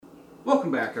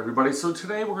Welcome back, everybody. So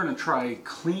today we're going to try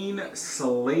Clean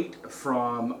Slate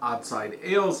from Oddside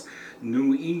Ales,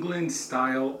 New England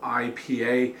style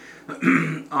IPA.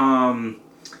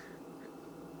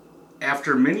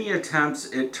 After many attempts,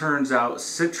 it turns out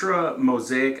Citra,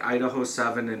 Mosaic, Idaho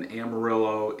 7, and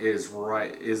Amarillo is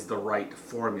the right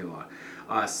formula.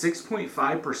 6.5%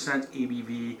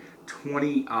 ABV,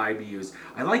 20 IBUs.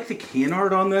 I like the can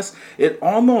art on this. It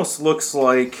almost looks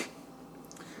like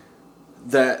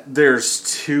that there's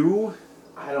two.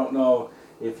 I don't know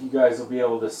if you guys will be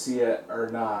able to see it or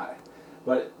not,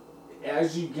 but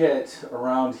as you get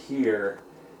around here,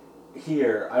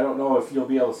 I don't know if you'll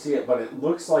be able to see it, but it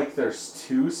looks like there's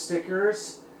two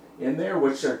stickers in there,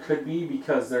 which there could be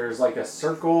because there's like a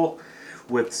circle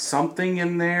with something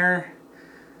in there.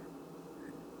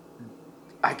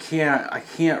 I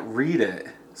can't read it.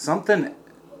 Something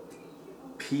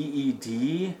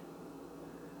PED.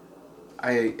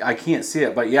 I can't see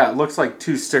it, but yeah, it looks like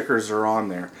two stickers are on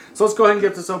there. So let's go ahead and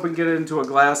get this open, get it into a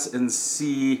glass, and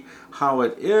see how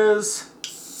it is.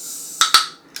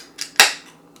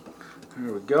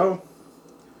 There we go.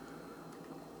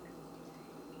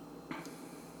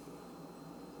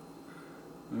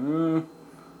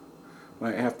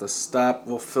 Might have to stop.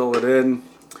 We'll fill it in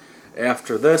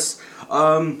after this.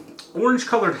 Orange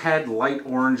colored head, light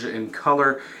orange in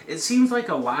color. It seems like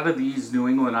a lot of these New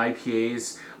England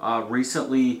IPAs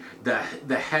recently, the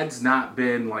head's not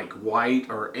been like white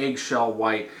or eggshell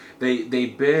white.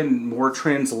 They've been more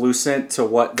translucent to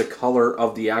what the color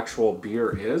of the actual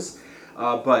beer is.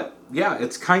 But yeah,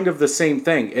 it's kind of the same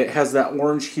thing. It has that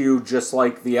orange hue just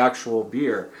like the actual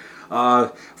beer.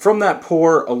 From that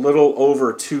pour, a little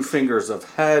over 2 fingers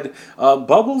of head.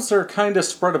 Bubbles are kind of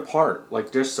spread apart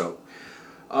like dish soap.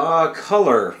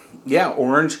 Color, yeah,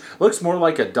 orange. Looks more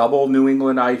like a double New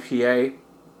England IPA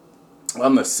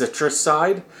on the citrus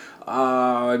side.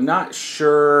 Not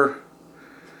sure.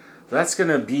 That's going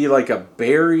to be like a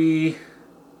berry,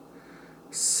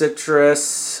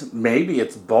 citrus. Maybe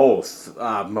it's both.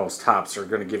 Most hops are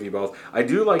going to give you both. I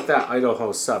do like that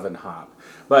Idaho 7 hop.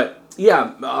 But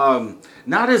yeah,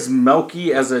 not as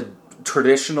milky as a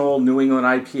traditional New England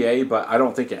IPA, but I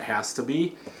don't think it has to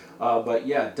be. But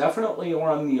yeah, definitely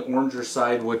on the oranger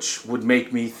side, which would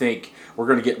make me think we're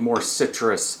going to get more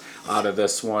citrus out of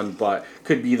this one. But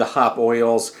could be the hop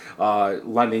oils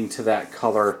lending to that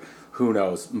color. Who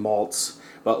knows? Malts.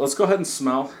 But let's go ahead and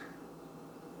smell.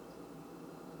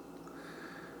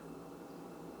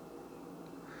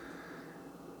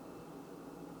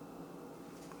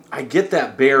 I get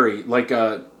that berry, like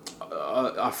a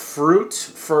fruit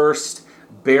first,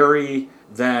 berry,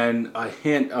 then a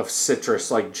hint of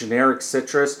citrus, like generic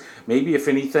citrus. Maybe, if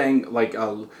anything, like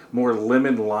a more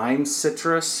lemon lime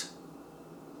citrus.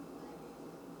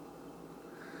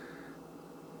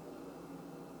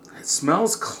 It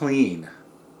smells clean.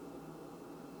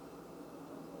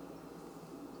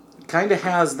 It kind of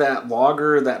has that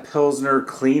lager, that Pilsner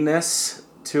cleanness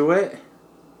to it,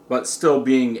 but still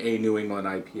being a New England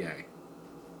IPA.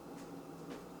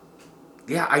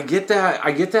 Yeah, I get that.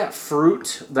 I get that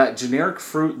fruit, that generic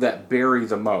fruit, that berry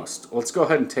the most. Let's go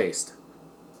ahead and taste.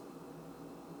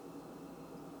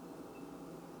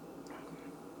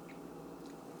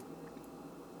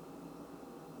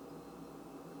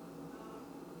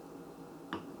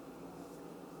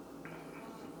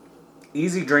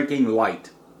 Easy drinking, light.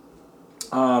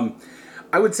 I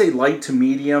would say light to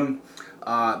medium.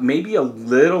 Maybe a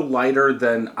little lighter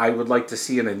than I would like to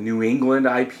see in a New England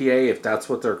IPA, if that's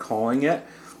what they're calling it.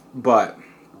 But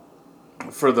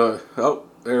for the... Oh,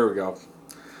 there we go.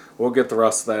 We'll get the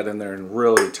rest of that in there and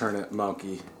really turn it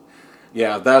milky.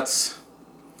 Yeah, that's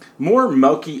more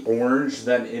milky orange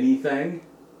than anything.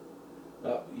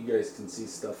 Oh, you guys can see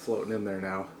stuff floating in there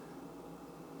now.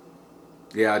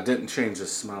 Yeah, it didn't change the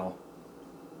smell.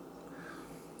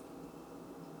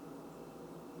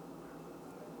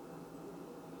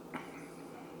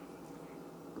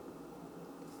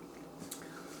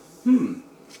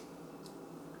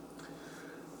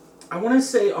 I want to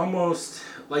say almost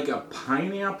like a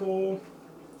pineapple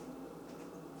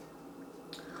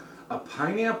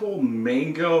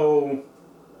mango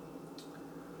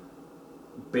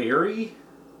berry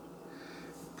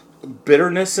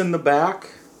bitterness in the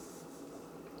back.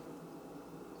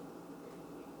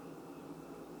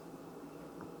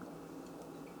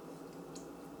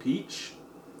 Peach.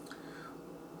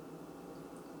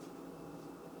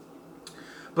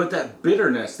 But that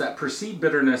bitterness, that perceived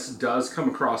bitterness, does come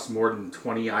across more than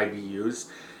 20 IBUs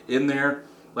in there.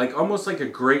 Like almost like a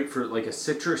grapefruit, like a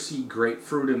citrusy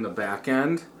grapefruit in the back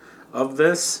end of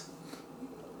this.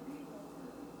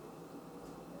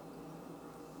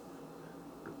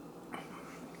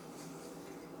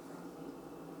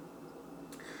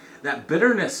 that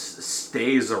bitterness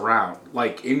stays around.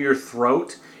 Like in your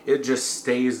throat, it just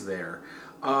stays there.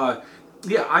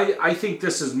 Yeah, I think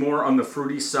this is more on the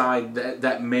fruity side.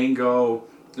 That mango,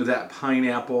 that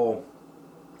pineapple,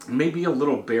 maybe a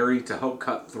little berry to help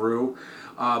cut through.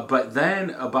 But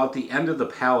then about the end of the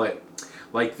palate,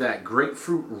 like that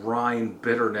grapefruit rind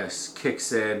bitterness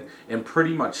kicks in and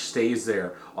pretty much stays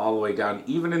there all the way down.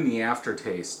 Even in the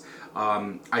aftertaste,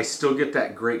 I still get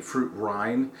that grapefruit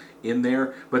rind in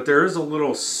there, but there is a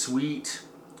little sweet,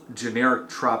 generic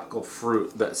tropical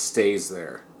fruit that stays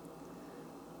there.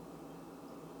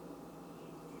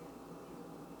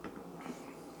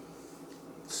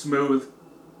 Smooth.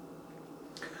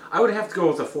 I would have to go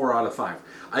with a 4 out of 5.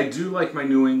 I do like my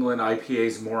New England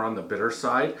IPAs more on the bitter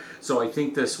side, so I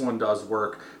think this one does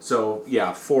work. So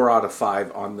yeah, 4 out of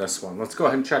 5 on this one. Let's go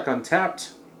ahead and check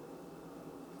Untappd.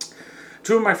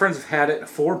 Two of my friends have had it,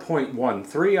 4.1,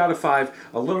 3 out of 5.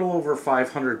 A little over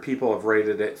 500 people have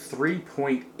rated it,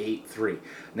 3.83.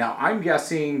 Now I'm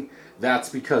guessing that's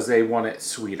because they want it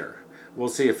sweeter. We'll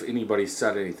see if anybody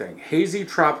said anything. Hazy,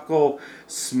 tropical,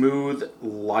 smooth,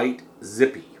 light,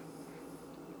 zippy.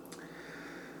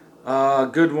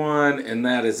 Good one, and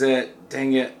that is it.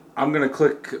 Dang it. I'm going to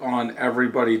click on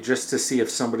everybody just to see if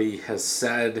somebody has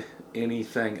said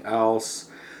anything else.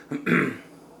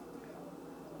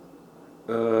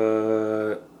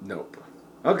 Nope.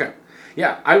 Okay.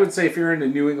 Yeah, I would say if you're into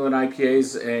New England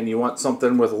IPAs and you want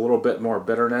something with a little bit more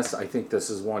bitterness, I think this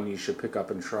is one you should pick up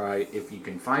and try if you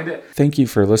can find it. Thank you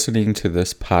for listening to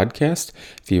this podcast.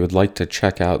 If you would like to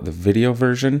check out the video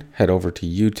version, head over to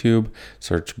YouTube,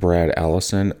 search Brad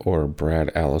Allison or Brad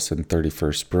Allison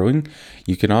 31st Brewing.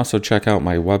 You can also check out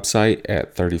my website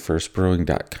at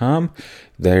 31stbrewing.com.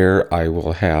 There I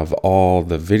will have all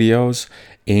the videos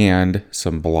and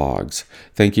some blogs.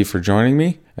 Thank you for joining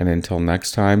me, and until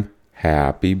next time,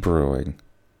 happy brewing.